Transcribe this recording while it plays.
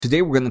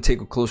Today we're going to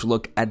take a closer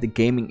look at the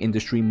gaming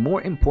industry,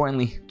 more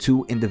importantly,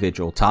 two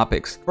individual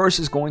topics. First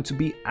is going to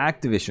be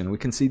Activision. We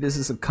can see this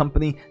is a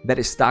company that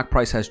its stock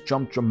price has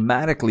jumped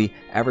dramatically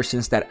ever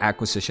since that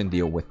acquisition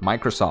deal with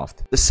Microsoft.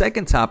 The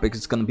second topic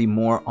is going to be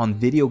more on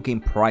video game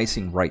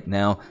pricing right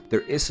now.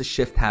 There is a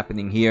shift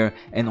happening here,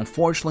 and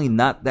unfortunately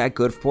not that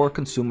good for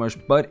consumers,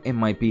 but it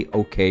might be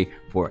okay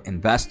for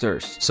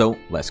investors. So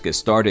let's get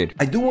started.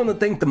 I do want to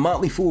thank The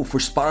Motley Fool for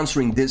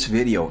sponsoring this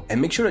video, and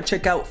make sure to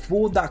check out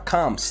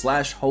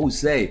fool.com/Jose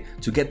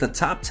to get the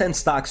top 10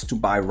 stocks to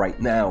buy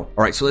right now.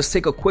 All right, so let's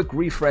take a quick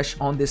refresh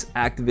on this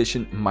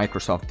Activision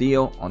Microsoft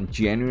deal. On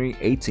January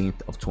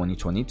 18th of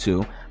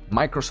 2022,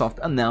 Microsoft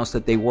announced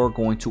that they were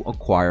going to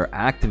acquire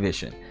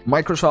Activision.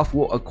 Microsoft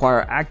will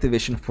acquire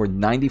Activision for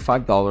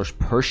 $95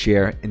 per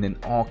share in an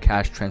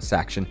all-cash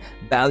transaction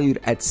valued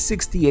at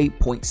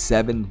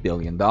 $68.7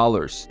 billion.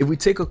 If we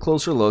take a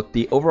closer look,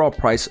 the overall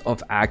price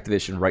of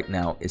Activision right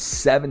now is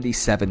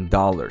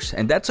 $77,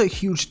 and that's a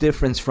huge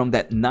difference from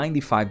that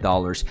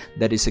 $95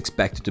 that is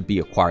expected to be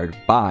acquired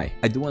by.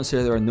 I do want to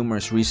say there are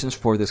numerous reasons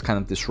for this kind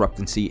of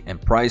discrepancy in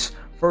price.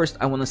 First,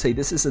 I want to say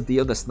this is a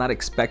deal that's not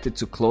expected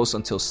to close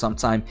until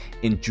sometime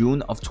in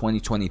June of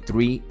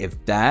 2023,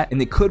 if that,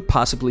 and it could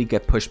possibly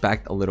get pushed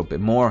back a little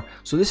bit more.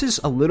 So this is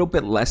a little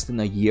bit less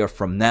than a year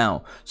from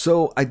now.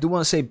 So I do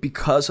want to say,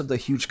 because of the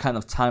huge kind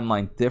of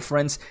timeline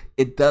difference,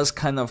 it does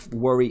kind of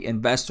worry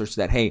investors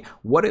that, hey,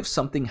 what if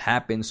something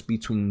happens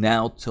between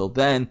now till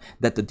then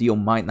that the deal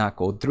might not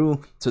go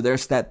through? So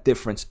there's that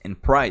difference in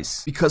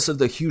price because of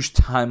the huge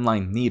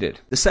timeline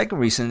needed. The second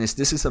reason is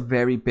this is a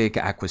very big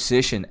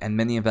acquisition, and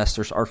many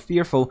investors are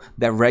fearful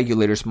that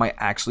regulators might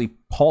actually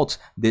halt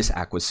this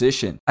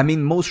acquisition. I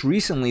mean, most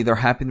recently there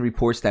have been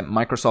reports that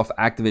Microsoft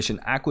Activision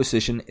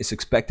acquisition is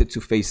expected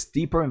to face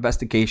deeper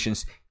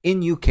investigations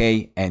in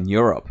UK and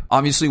Europe.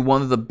 Obviously,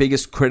 one of the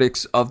biggest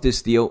critics of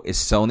this deal is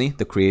Sony,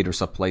 the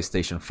creators of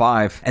PlayStation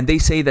 5, and they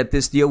say that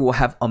this deal will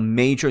have a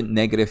major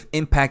negative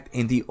impact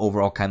in the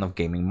overall kind of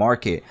gaming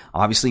market.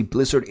 Obviously,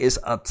 Blizzard is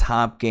a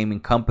top gaming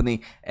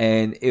company,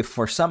 and if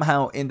for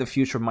somehow in the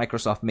future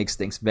Microsoft makes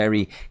things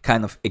very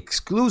kind of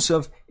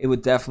exclusive, it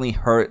would definitely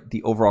hurt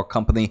the overall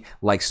company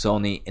like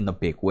Sony in a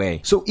big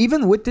way. So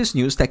even with this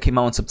news that came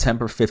out on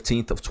September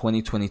 15th of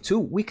 2022,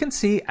 we can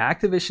see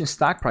Activision's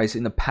stock price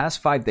in the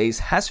past 5 days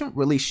hasn't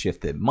really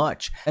shifted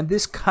much. And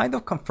this kind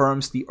of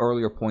confirms the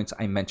earlier points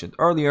I mentioned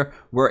earlier,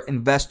 where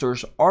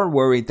investors are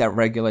worried that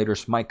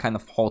regulators might kind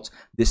of halt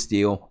this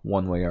deal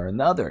one way or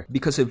another.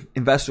 Because if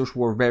investors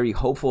were very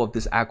hopeful of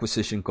this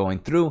acquisition going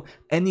through,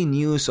 any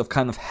news of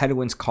kind of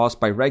headwinds caused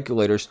by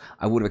regulators,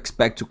 I would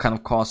expect to kind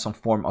of cause some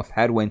form of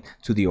headwind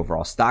to the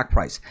overall stock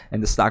price.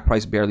 And the stock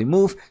price barely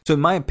moved. So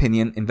in my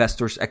opinion,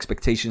 investors'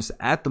 expectations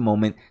at the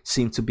moment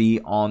seem to be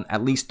on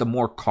at least the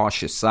more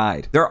cautious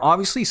side. There are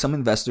obviously some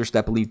investors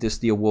that believe this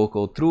deal will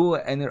go through,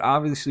 and it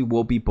obviously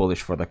will be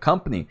bullish for the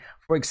company.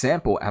 For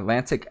example,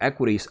 Atlantic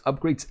Equities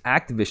upgrades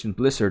Activision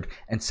Blizzard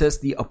and says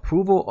the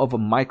approval of a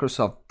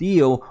Microsoft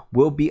deal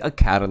will be a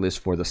catalyst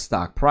for the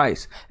stock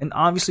price. And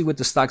obviously with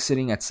the stock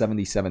sitting at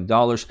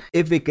 $77,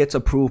 if it gets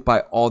approved by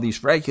all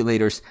these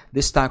regulators,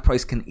 this stock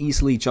price can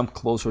easily jump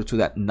closer to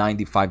that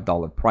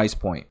 $95 price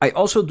point. I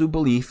also do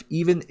believe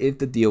even if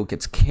the deal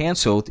gets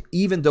canceled,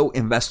 even though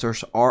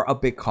investors are a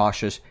bit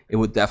cautious, it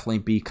would definitely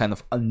be kind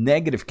of a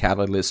negative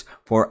catalyst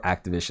for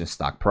Activision's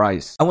stock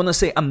price. I want to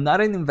say I'm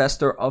not an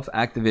investor of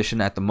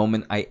Activision at the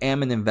moment. I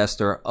am an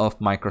investor of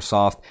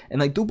Microsoft,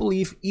 and I do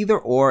believe either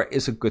or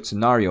is a good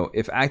scenario.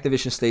 If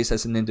Activision stays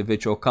as an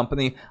individual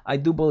company, I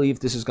do believe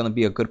this is going to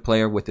be a good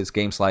player with its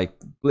games like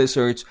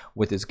Blizzard's,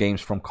 with its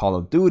games from Call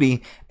of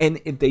Duty.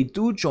 And if they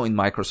do join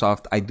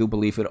Microsoft, I do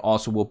believe it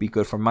also will be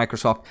good for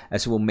Microsoft,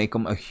 as it will make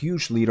them a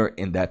huge leader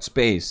in that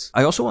space.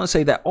 I also want to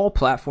say that all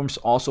platforms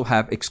also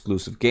have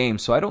exclusive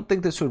games, so I don't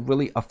think this would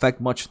really affect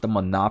much the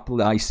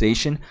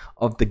monopolization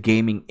of the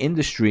gaming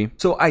industry.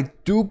 So I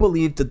do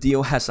believe the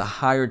deal has a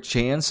higher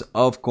chance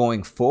of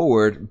going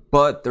forward,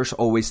 but there's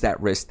always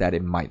that risk that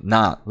it might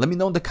not. Let me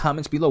know in the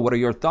comments below, what are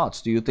your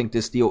thoughts? Do you think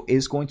this deal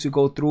is going to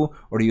go through,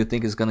 or do you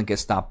think it's going to get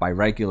stopped by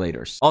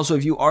regulators? Also,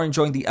 if you are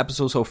enjoying the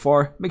episode so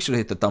far, make sure to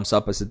hit the thumbs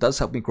up, as it does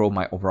help me grow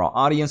my overall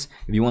audience.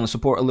 If you want to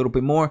support a little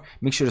bit more,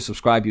 make sure to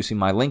subscribe using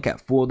my link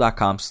at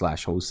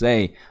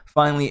fool.com/Jose.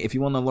 Finally, if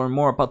you want to learn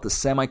more about the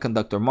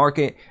semiconductor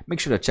market, make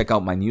sure to check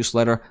out my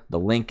newsletter. The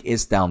link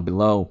is down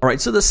below. All right,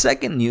 so the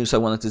second news I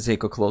wanted to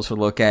take a closer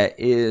look at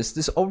is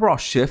this overall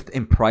shift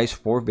in price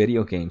for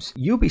video games.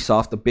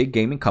 Ubisoft, a big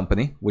gaming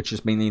company, which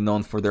is mainly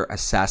known for their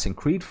Assassin's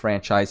Creed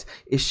franchise,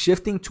 is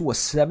shifting to a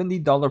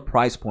 $70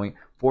 price point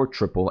for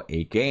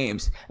AAA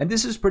games. And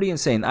this is pretty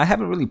insane. I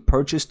haven't really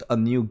purchased a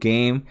new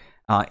game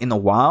in a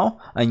while,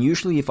 and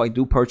usually if I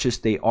do purchase,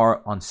 they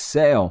are on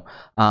sale.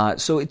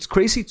 So it's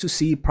crazy to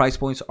see price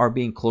points are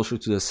being closer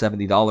to the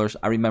 $70.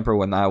 I remember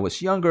when I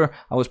was younger,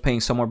 I was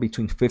paying somewhere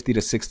between $50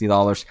 to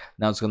 $60.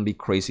 Now it's going to be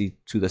crazy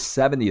to the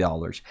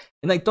 $70.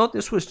 And I thought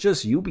this was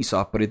just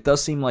Ubisoft, but it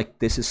does seem like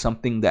this is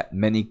something that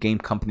many game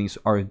companies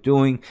are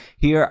doing.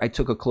 Here, I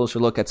took a closer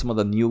look at some of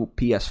the new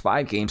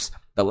PS5 games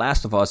The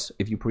Last of Us,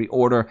 if you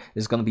pre-order,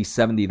 is going to be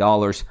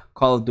 $70.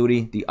 Call of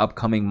Duty, the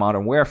upcoming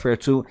Modern Warfare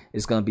 2,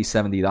 is going to be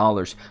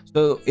 $70.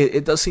 So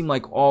it does seem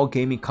like all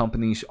gaming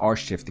companies are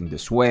shifting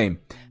this way.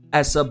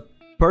 As a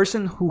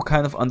person who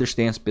kind of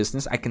understands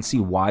business, I can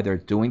see why they're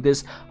doing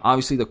this.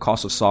 Obviously, the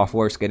cost of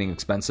software is getting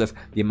expensive.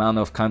 The amount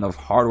of kind of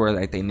hardware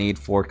that they need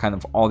for kind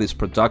of all this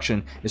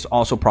production is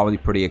also probably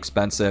pretty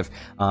expensive.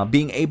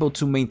 Being able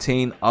to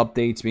maintain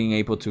updates, being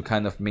able to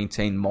kind of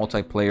maintain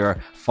multiplayer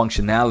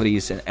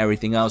functionalities and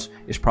everything else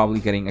is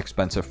probably getting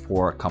expensive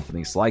for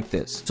companies like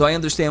this. So I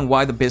understand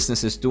why the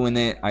business is doing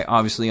it. I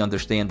obviously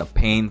understand the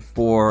pain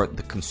for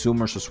the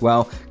consumers as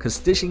well, because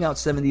dishing out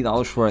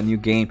 $70 for a new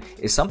game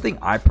is something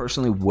I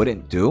personally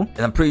wouldn't do, and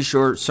I'm pretty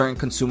sure certain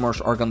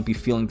consumers are going to be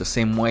feeling the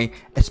same way,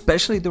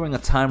 especially during a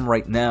time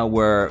right now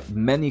where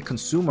many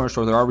consumers,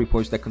 or there are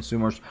reports that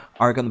consumers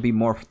are going to be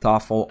more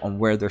thoughtful on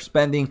where they're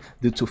spending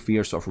due to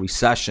fears of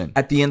recession.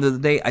 At the end of the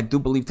day, I do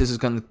believe this is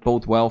going to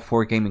bode well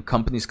for gaming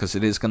companies because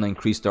it is going to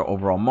increase their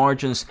overall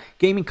margins.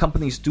 Gaming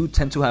companies do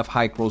tend to have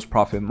high gross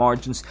profit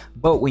margins,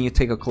 but when you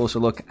take a closer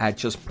look at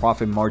just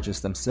profit margins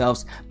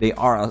themselves, they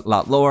are a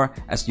lot lower,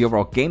 as the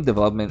overall game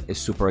development is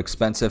super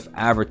expensive.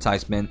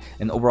 Advertisement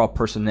and overall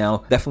personnel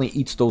definitely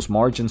eats those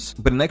margins,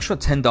 but an extra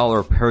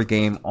 $10 per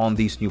game on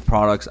these new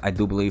products, I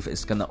do believe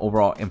is going to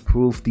overall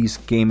improve these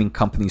gaming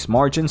companies'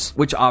 margins,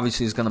 which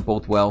obviously is going to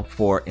bode well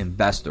for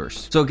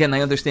investors. So again,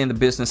 I understand the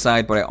business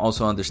side, but I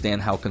also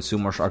understand how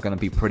consumers are going to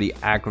be pretty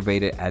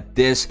aggravated at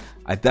this.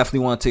 I definitely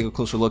want to take a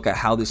closer look at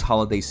how this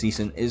holiday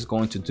season is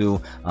going to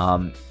do.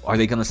 Are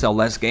they going to sell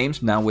less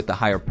games now with the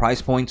higher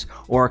price points,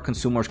 or are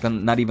consumers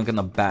not even going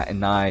to bat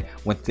an eye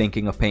when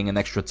thinking of paying an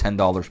extra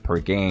 $10 per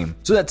game?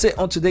 So that's it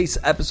on today's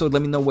episode.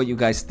 Let me know what you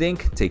guys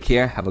think. Take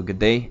care, have a good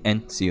day,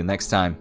 and see you next time.